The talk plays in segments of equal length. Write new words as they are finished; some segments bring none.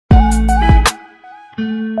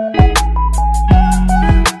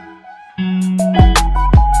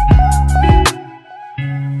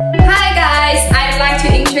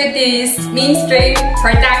is mainstream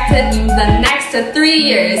produced in the next 3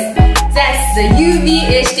 years. That's the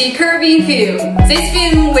UV HD curving film. This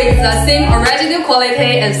film with the same original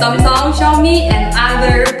quality as Samsung, Xiaomi and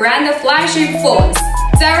other brand flagship phones.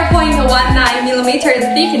 0.19mm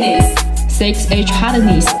thickness, 6H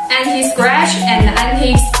hardness, anti-scratch and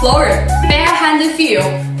anti-explorer, bare-hand feel,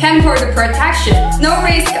 tempered protection, no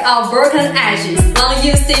risk of broken edges, long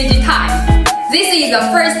usage time. This is the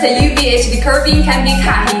first UV HD curving can be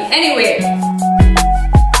cut in anywhere.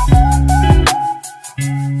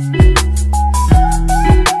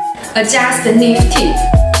 Adjust the nib tip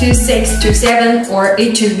to 6 to 7 or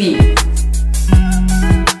A to B.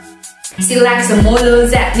 Select the model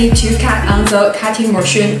that need to cut on the cutting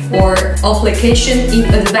machine or application in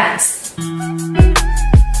advance.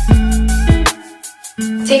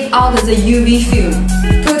 Take out the UV film.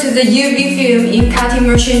 Put the UV film in cutting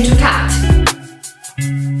machine to cut.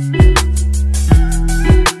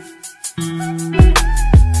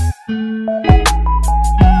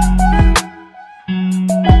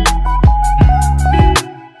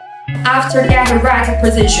 After get the right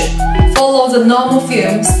position, follow the normal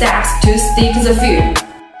film steps to stick the film.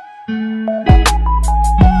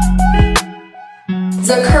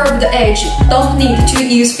 The curved edge don't need to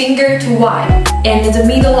use finger to wipe, and the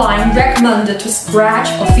middle line recommended to scratch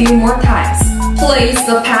a few more times. Place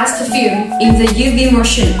the past film in the UV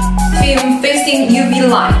machine, film facing UV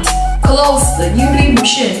light. Close the UV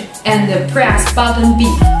machine and press button B.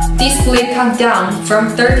 Display countdown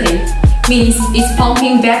from 30. Means it's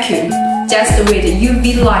pumping vacuum, just with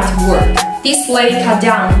UV light work. Display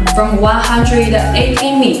countdown from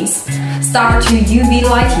 180 means start to UV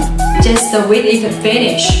lighting, just wait it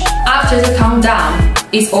finish. After the countdown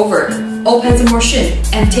is over, open the machine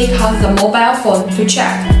and take out the mobile phone to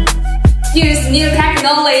check. Use new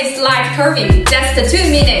technology light curving, just 2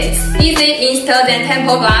 minutes. Easy install than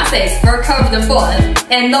temple glasses for curved phone,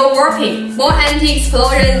 and no warping, more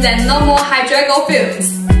anti-explosion than normal hydrogel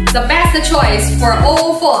films. The best choice for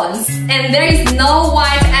all phones, and there is no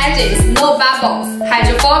white edges, no bubbles,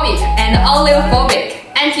 hydrophobic and oleophobic,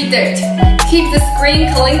 anti-dirt. Keep the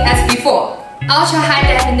screen clean as before. Ultra high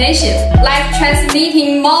definition, light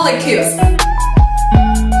transmitting molecules.